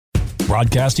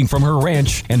Broadcasting from her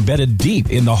ranch embedded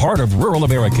deep in the heart of rural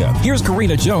America, here's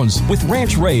Karina Jones with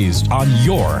Ranch Raised on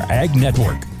your Ag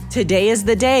Network. Today is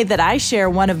the day that I share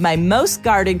one of my most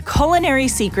guarded culinary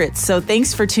secrets, so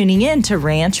thanks for tuning in to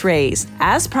Ranch Raised.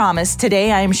 As promised,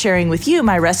 today I am sharing with you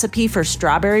my recipe for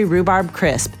strawberry rhubarb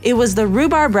crisp. It was the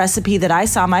rhubarb recipe that I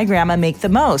saw my grandma make the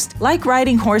most. Like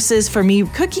riding horses, for me,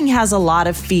 cooking has a lot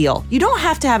of feel. You don't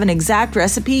have to have an exact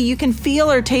recipe, you can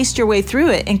feel or taste your way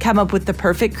through it and come up with the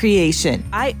perfect creation.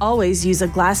 I always use a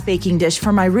glass baking dish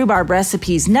for my rhubarb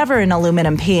recipes, never an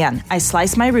aluminum pan. I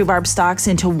slice my rhubarb stalks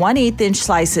into 1/8 inch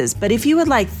slices, but if you would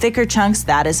like thicker chunks,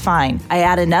 that is fine. I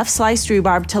add enough sliced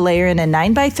rhubarb to layer in a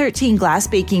 9x13 glass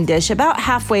baking dish about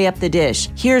halfway up the dish.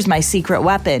 Here's my secret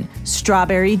weapon,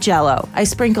 strawberry jello. I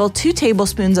sprinkle 2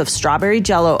 tablespoons of strawberry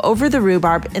jello over the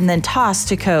rhubarb and then toss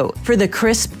to coat. For the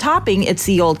crisp topping, it's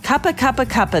the old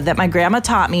cuppa that my grandma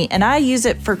taught me, and I use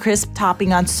it for crisp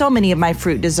topping on so many of my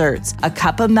fruit desserts. A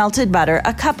cup of melted butter,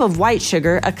 a cup of white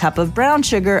sugar, a cup of brown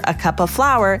sugar, a cup of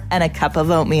flour, and a cup of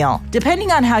oatmeal.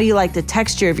 Depending on how you like the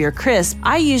texture of your crisp,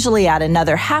 I usually add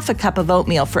another half a cup of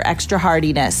oatmeal for extra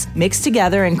hardiness. Mix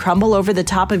together and crumble over the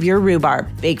top of your rhubarb.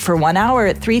 Bake for 1 hour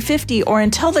at 350 or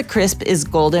until the crisp is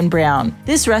golden brown.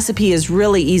 This recipe is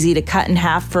really easy to cut in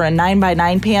half for a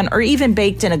 9x9 pan or even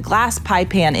baked in a glass pie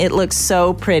pan. It looks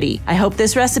so pretty. I hope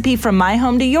this recipe from my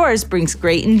home to yours brings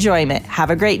great enjoyment. Have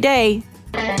a great day.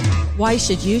 Why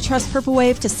should you trust Purple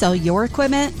Wave to sell your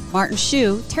equipment? Martin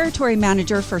Shue, Territory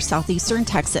Manager for Southeastern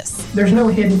Texas. There's no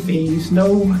hidden fees,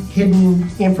 no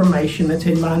hidden information that's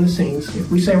hidden behind the scenes.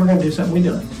 If we say we're going to do something, we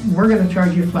do it. We're going to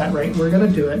charge you a flat rate. We're going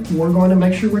to do it. We're going to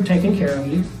make sure we're taking care of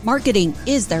you. Marketing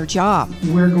is their job.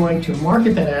 We're going to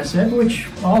market that asset, which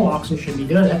all auctions should be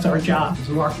doing. That's our job, is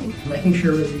marketing. Making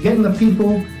sure that we're getting the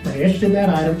people that are interested in that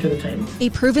item to the table. A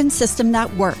proven system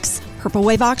that works. Purple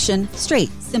Wave Auction, straight,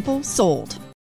 simple, sold.